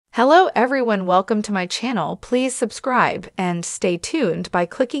Hello everyone, welcome to my channel. Please subscribe and stay tuned by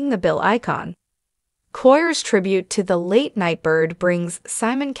clicking the bell icon. Choir's tribute to the late Nightbird brings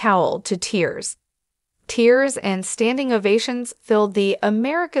Simon Cowell to tears. Tears and standing ovations filled the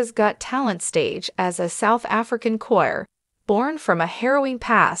America's Got Talent stage as a South African choir, born from a harrowing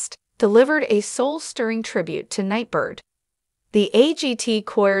past, delivered a soul-stirring tribute to Nightbird. The AGT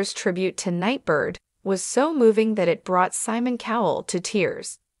choir's tribute to Nightbird was so moving that it brought Simon Cowell to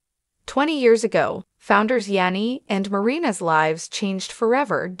tears. 20 years ago, founders Yanni and Marina's lives changed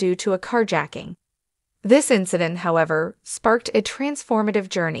forever due to a carjacking. This incident, however, sparked a transformative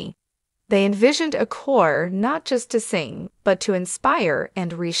journey. They envisioned a choir not just to sing, but to inspire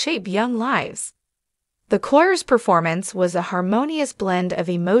and reshape young lives. The choir's performance was a harmonious blend of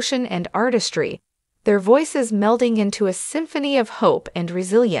emotion and artistry, their voices melding into a symphony of hope and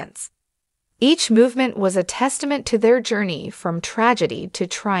resilience. Each movement was a testament to their journey from tragedy to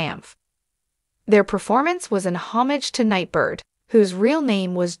triumph. Their performance was an homage to Nightbird, whose real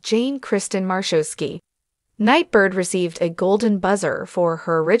name was Jane Kristen Marshowski. Nightbird received a Golden Buzzer for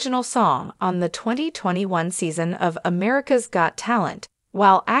her original song on the 2021 season of America's Got Talent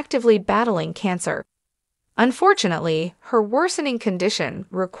while actively battling cancer. Unfortunately, her worsening condition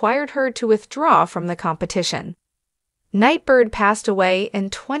required her to withdraw from the competition. Nightbird passed away in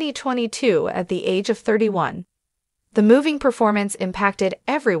 2022 at the age of 31. The moving performance impacted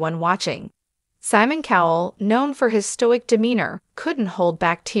everyone watching. Simon Cowell, known for his stoic demeanor, couldn't hold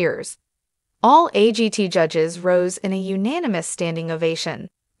back tears. All AGT judges rose in a unanimous standing ovation,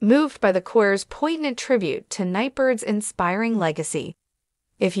 moved by the choir's poignant tribute to Nightbird's inspiring legacy.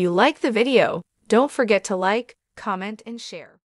 If you like the video, don't forget to like, comment, and share.